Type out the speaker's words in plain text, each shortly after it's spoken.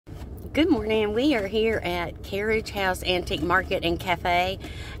Good morning. We are here at Carriage House Antique Market and Cafe,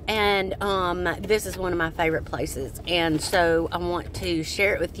 and this is one of my favorite places, and so I want to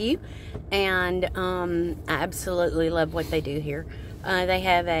share it with you. And I absolutely love what they do here. They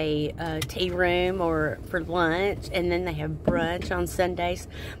have a tea room or for lunch, and then they have brunch on Sundays.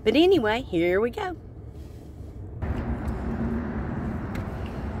 But anyway, here we go.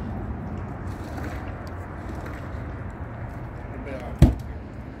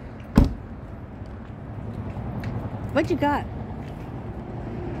 What you got?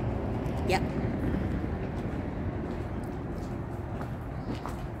 Yep.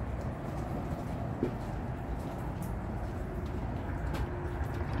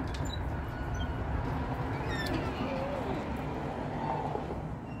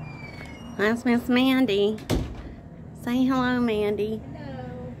 That's Miss Mandy. Say hello, Mandy.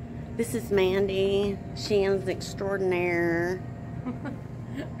 Hello. This is Mandy. She is extraordinaire.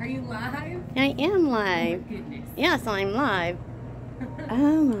 Are you live? I am live. Oh my goodness. Yes, I'm live.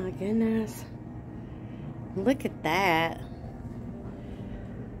 Oh my goodness. Look at that.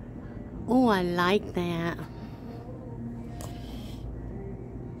 Oh, I like that.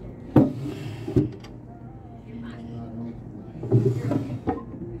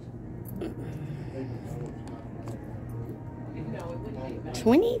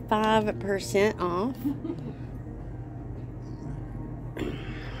 $25% off.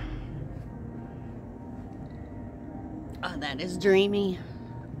 Oh, that is dreamy.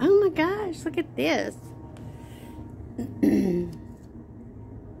 Oh my gosh, look at this.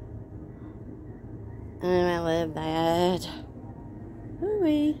 Oh, I love that.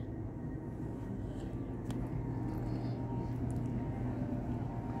 Ooh-wee.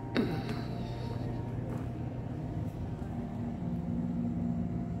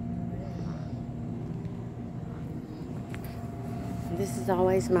 This is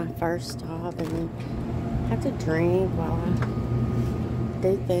always my first stop, and then I have to drink while I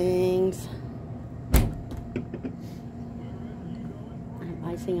do things. I have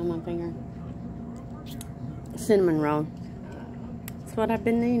icing on my finger. Cinnamon roll. That's what I've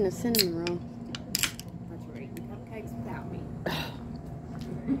been eating, a cinnamon roll. But you're eating cupcakes without me.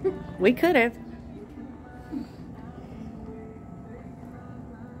 We could have.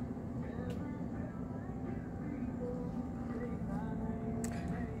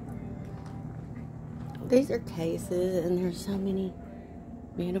 These are cases, and there's so many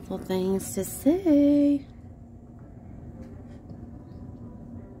beautiful things to see.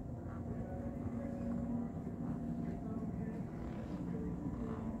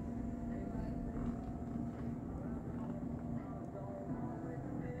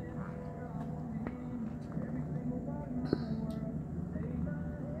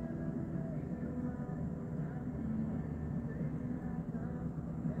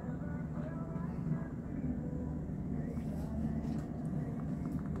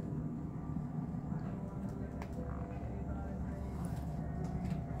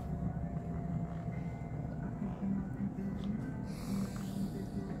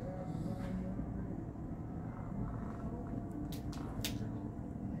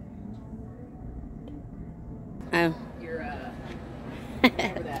 Oh. Your,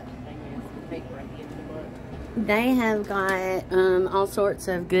 whatever that thing is, the paper at the end of the book. They have got all sorts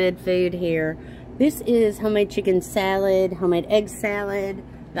of good food here. This is homemade chicken salad, homemade egg salad,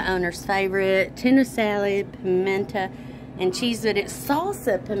 the owner's favorite, tuna salad, pimento, and cheese, but it's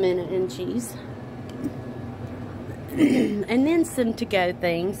salsa, pimento, and cheese. And then some to-go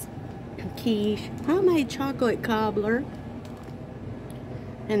things. Quiche, homemade chocolate cobbler.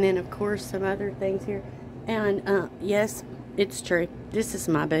 And then, of course, some other things here. And, yes, it's true. This is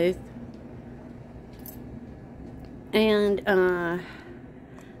my booth. And,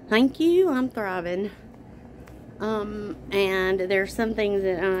 thank you. I'm thriving. And there's some things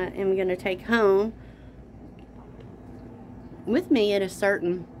that I am going to take home with me at a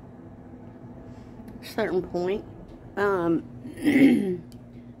certain point. But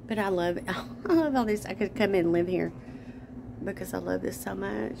I love it. I love all this. I could come in and live here because I love this so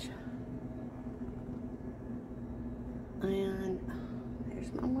much. And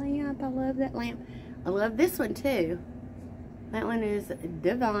there's my lamp. I love that lamp. I love this one too. That one is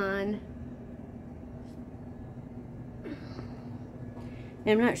divine. And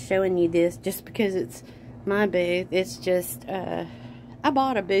I'm not showing you this just because it's my booth. It's just, I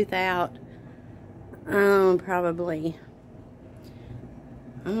bought a booth out, probably,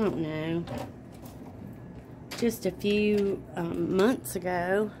 I don't know, just a few months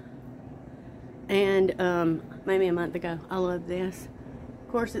ago. And maybe a month ago. I love this.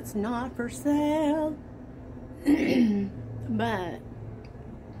 Of course, it's not for sale. But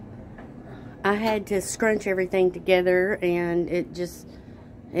I had to scrunch everything together, and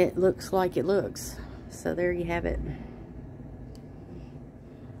it looks like it looks. So there you have it.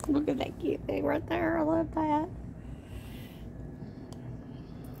 Look at that cute thing right there. I love that.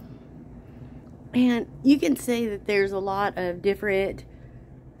 And you can see that there's a lot of different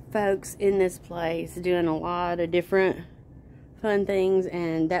folks in this place doing a lot of different fun things,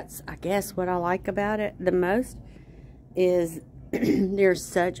 and that's, I guess, what I like about it the most is there's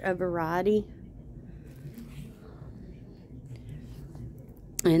such a variety.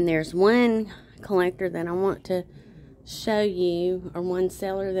 And there's one collector that I want to show you, or one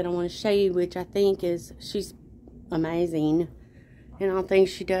seller that I want to show you, which I think she's amazing, and I think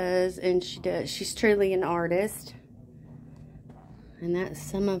she does, and she's truly an artist, and that's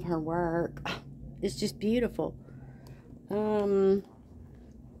some of her work. It's just beautiful.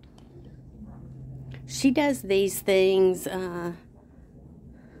 She does these things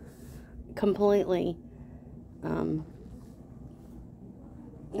completely,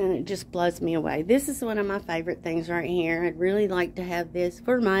 and it just blows me away. This is one of my favorite things right here. I'd really like to have this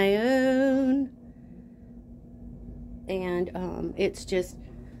for my own. And it's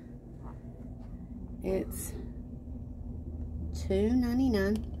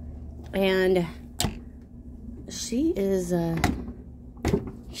 $2.99, and she's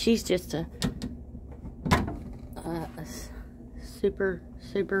just a super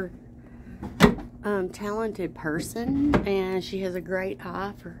talented person, and she has a great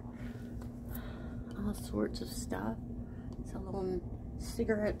eye for all sorts of stuff. It's a little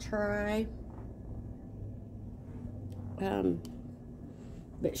cigarette tray.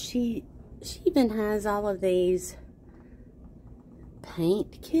 But she even has all of these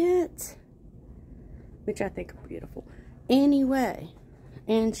paint kits, which I think are beautiful. Anyway,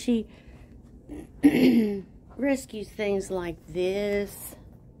 and she rescues things like this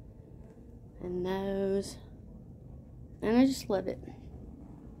and those, and I just love it.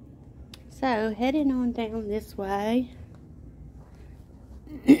 So, heading on down this way.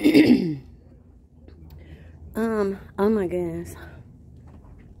 Oh my goodness.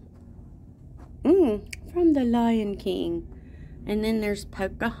 From the Lion King. And then there's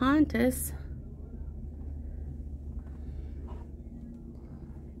Pocahontas.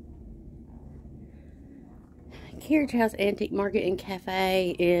 Carriage House Antique Market and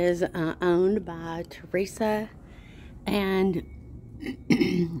Cafe is owned by Teresa and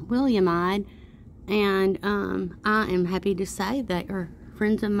William Ide. And I am happy to say they are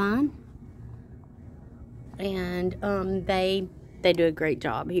friends of mine. And they do a great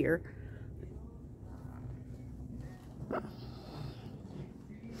job here.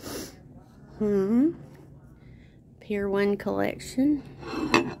 Pier 1 collection.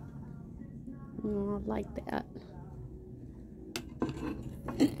 Oh, I like that.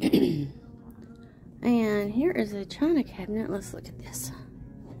 And here is a china cabinet. Let's look at this.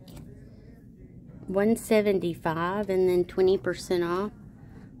 $175 and then 20% off.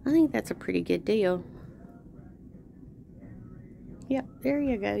 I think that's a pretty good deal. Yep, there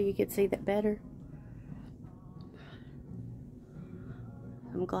you go. You can see that better.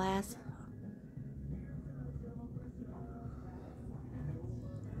 Some glass.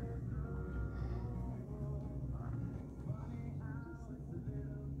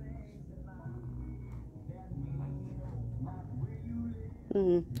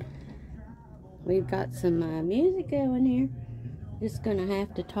 We've got some music going here. Just gonna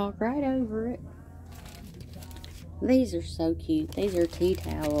have to talk right over it. These are so cute. These are tea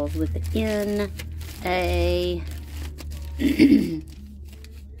towels with the N, A,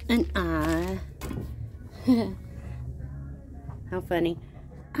 an I. How funny.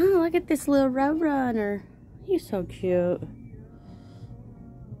 Oh, look at this little Roadrunner. He's so cute.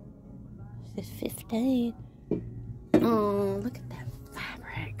 This is 15. Oh, look at that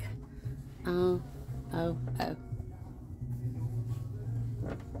fabric. Oh. I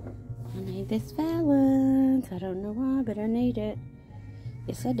need this valance. I don't know why, but I need it.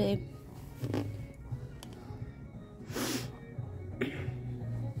 Yes, I do.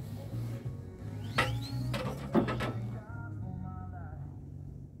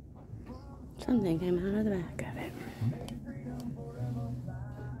 Something came out of the back of it.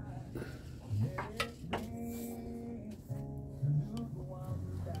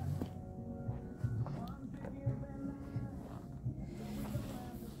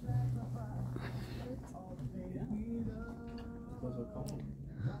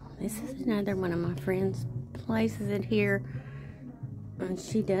 This is another one of my friends' places in here, and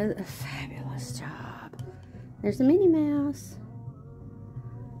she does a fabulous job. There's a Minnie Mouse.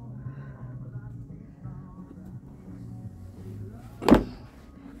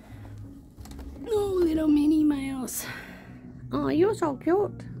 little Minnie Mouse. Oh, you're so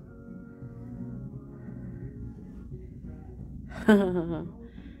cute.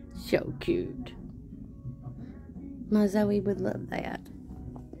 So cute. My Zoe would love that.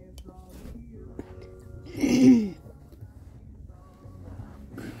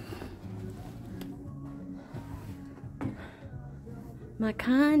 My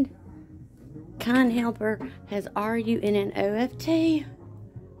kind helper has RU in an OFT.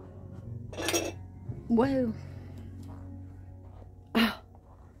 Whoa.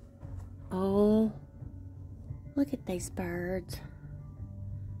 Oh, look at these birds.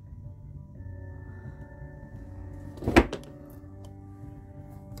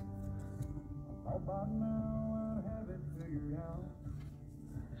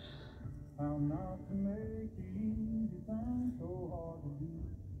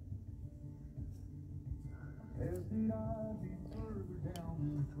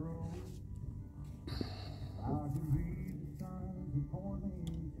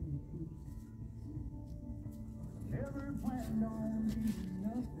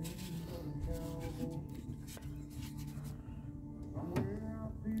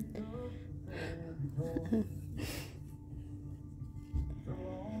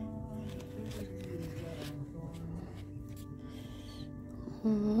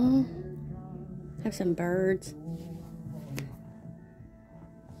 Have some birds.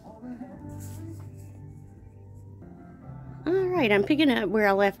 Alright, I'm picking up where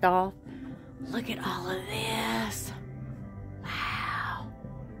I left off. Look at all of this. Wow.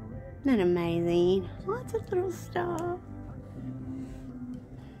 Isn't that amazing? Lots of little stuff.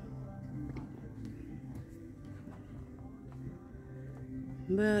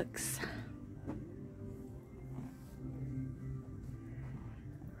 Books.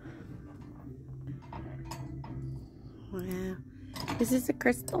 Wow. This is a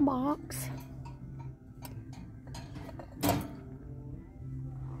crystal box.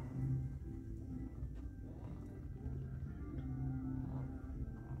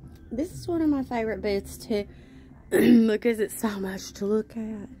 This is one of my favorite booths too because it's so much to look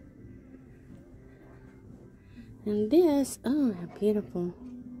at. And this, oh, how beautiful.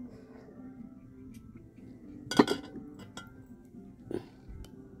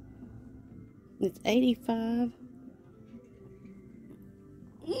 It's $85.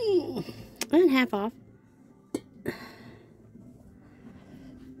 And half off.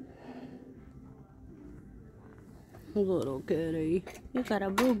 Little goodie. You got a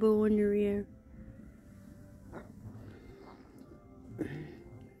boo-boo in your ear.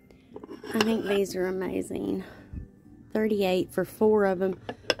 I think these are amazing. $38 for 4 of them.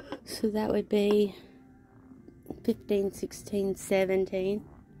 So that would be 15, 16, 17.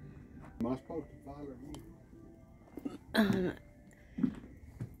 Am I supposed to follow you?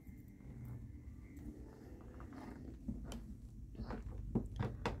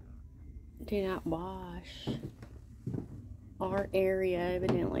 Do not wash. Our area,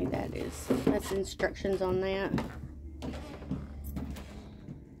 evidently that's instructions on that.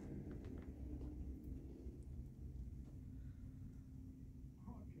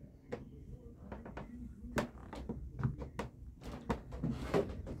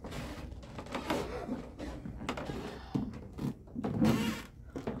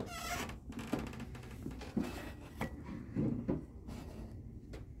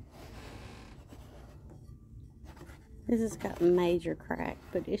 This has got major crack,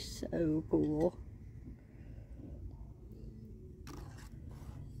 but it's so cool.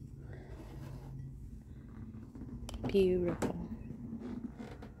 Beautiful.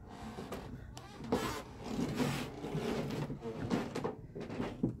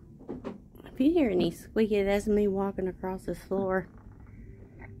 If you hear any squeaky, that's me walking across this floor.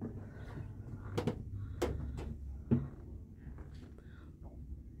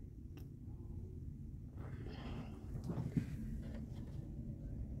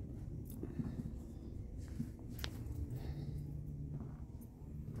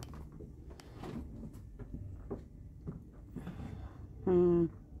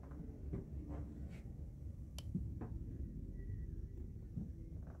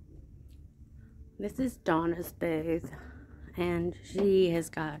 This is Donna's booth, and she has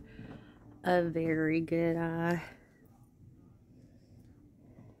got a very good eye.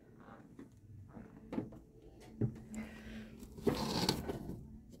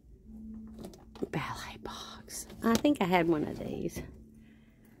 Ballet box. I think I had one of these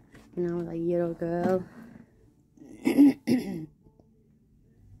when I was a little girl.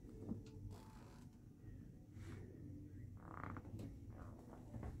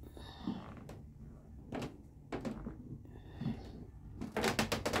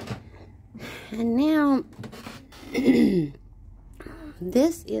 And now,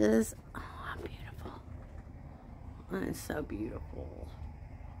 this is, oh, beautiful. That is so beautiful.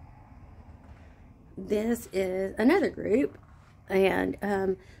 This is another group, and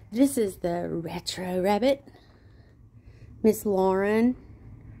this is the Retro Rabbit. Miss Lauren.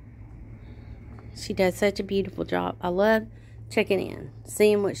 She does such a beautiful job. I love checking in,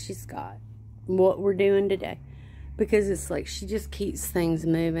 seeing what she's got, what we're doing today. Because it's like she just keeps things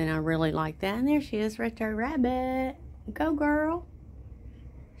moving. I really like that. And there she is, Retro Rabbit. Go, girl.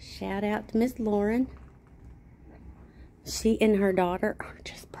 Shout out to Miss Lauren. She and her daughter are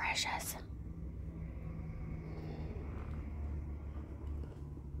just precious.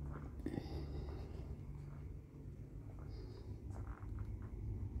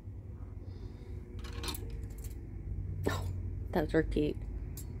 Oh, those are cute.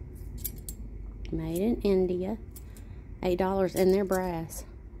 Made in India. $8, and they're brass.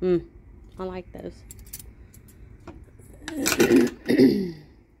 I like those.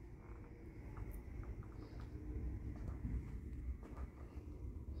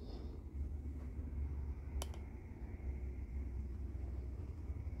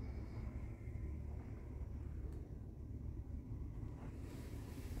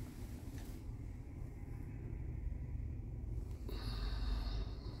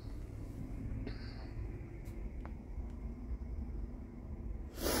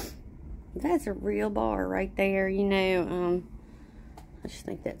 That's a real bar right there, you know. I just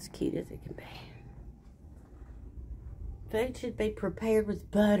think that's cute as it can be. Food should be prepared with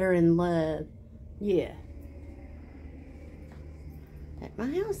butter and love. Yeah. At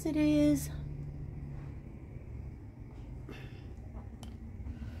my house it is.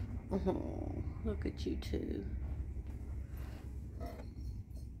 Oh, look at you two.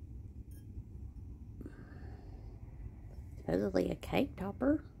 Supposedly a cake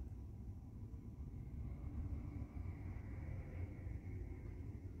topper.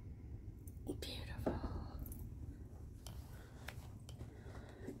 Beautiful.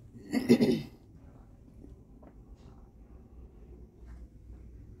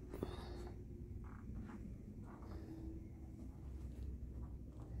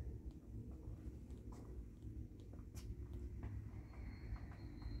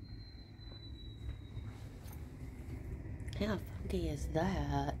 How funky is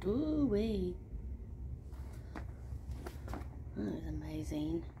that? Ooh wee. That is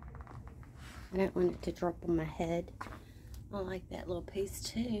amazing. I don't want it to drop on my head. I like that little piece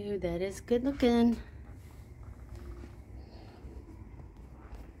too. That is good looking.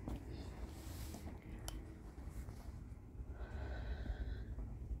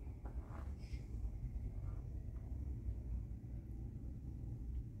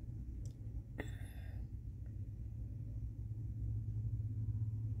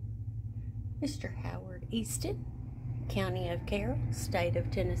 Mr. Howard Easton, County of Carroll, State of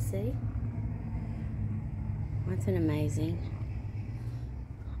Tennessee. That's an amazing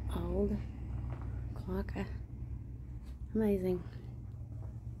old clock. Amazing.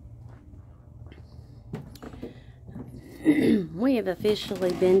 We have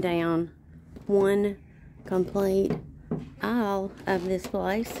officially been down one complete aisle of this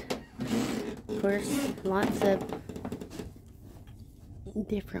place. Of course, lots of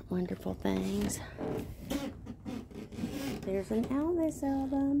different wonderful things. There's an Elvis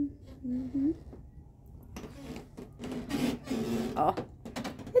album. Oh,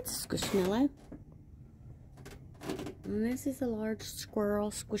 it's a Squishmallow. And this is a large squirrel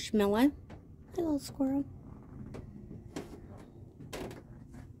Squishmallow. Hello, squirrel.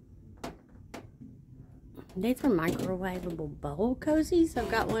 These are microwavable bowl cozies. I've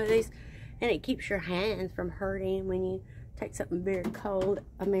got one of these, and it keeps your hands from hurting when you take something very cold,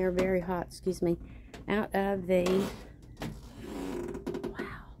 or very hot, excuse me, out of the,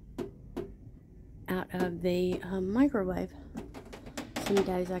 microwave. Some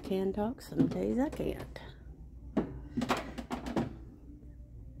days I can talk, some days I can't.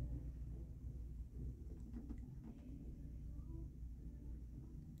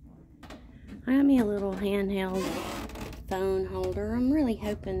 I got me a little handheld phone holder. I'm really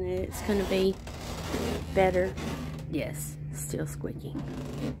hoping that it's going to be better. Yes, still squeaking.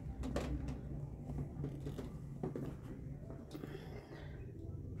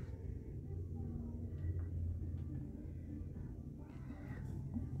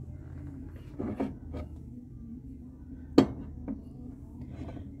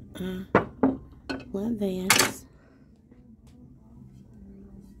 Love this.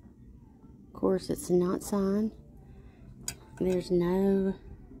 Of course, it's not signed. There's no...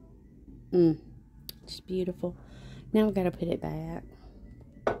 It's beautiful. Now I've got to put it back.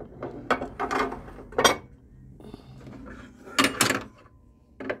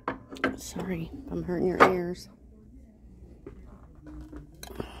 Sorry if I'm hurting your ears.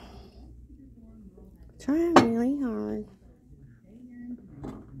 Trying really hard.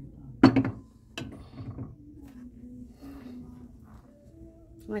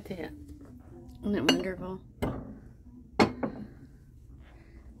 What's it? Isn't it wonderful?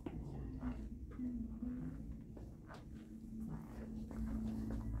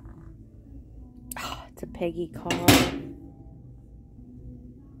 Oh, it's a Peggy car.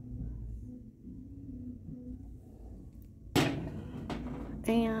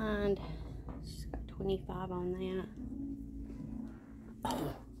 And she's got 25 on that.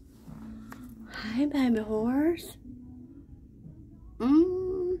 Oh. Hi, baby horse.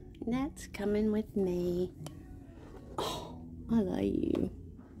 That's coming with me. Oh, I love you.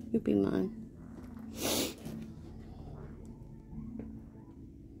 You'll be mine.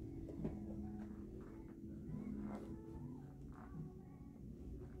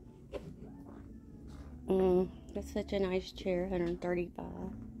 That's such a nice chair, 135.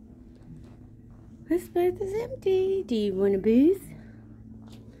 This booth is empty. Do you want a booth?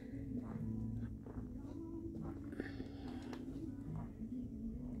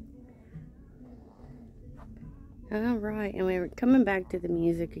 Alright, and we're coming back to the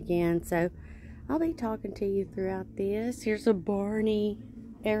music again, so I'll be talking to you throughout this. Here's a Barney.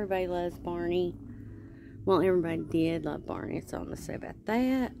 Everybody loves Barney. Well, everybody did love Barney, so I'm going to say about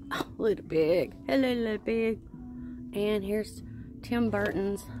that. Oh, Little Pig. Hello, Little Pig. And here's Tim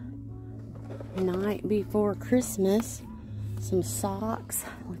Burton's Night Before Christmas. Some socks.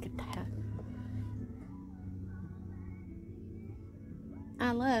 Look at that.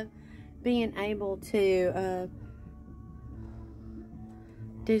 I love being able to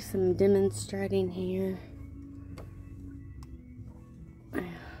do some demonstrating here.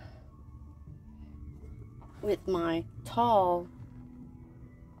 With my tall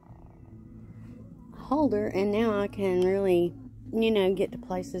holder, and now I can really, you know, get to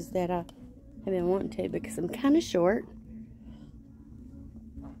places that I have been wanting to because I'm kind of short.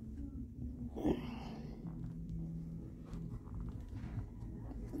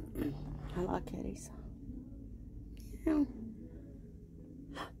 I like Eddie's. Yeah.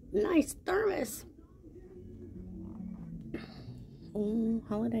 Nice thermos.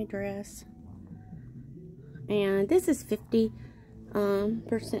 Holiday dress. And this is 50%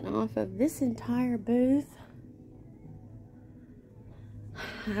 off of this entire booth.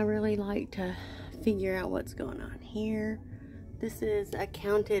 I really like to figure out what's going on here. This is a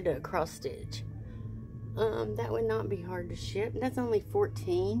counted cross stitch. That would not be hard to ship. That's only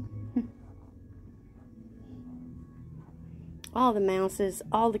 14. All the mouses,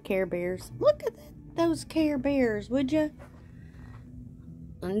 all the Care Bears. Look at those Care Bears, would you?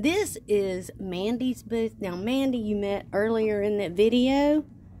 And this is Mandy's booth. Now, Mandy you met earlier in that video.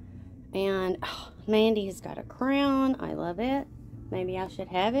 And Mandy has got a crown. I love it. Maybe I should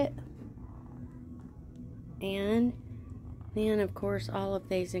have it. And then, of course, all of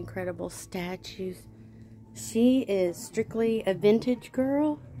these incredible statues. She is strictly a vintage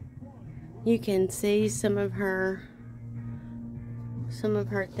girl. You can see some of her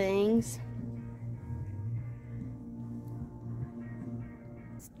things.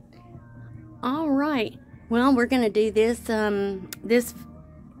 All right. Well, we're going to do this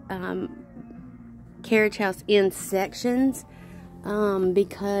carriage house in sections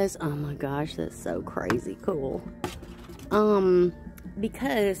because, oh my gosh, that's so crazy cool.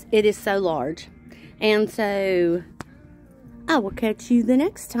 Because it is so large. And so I will catch you the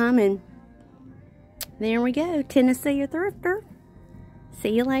next time, and there we go. Tennessee a thrifter.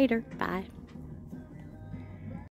 See you later. Bye.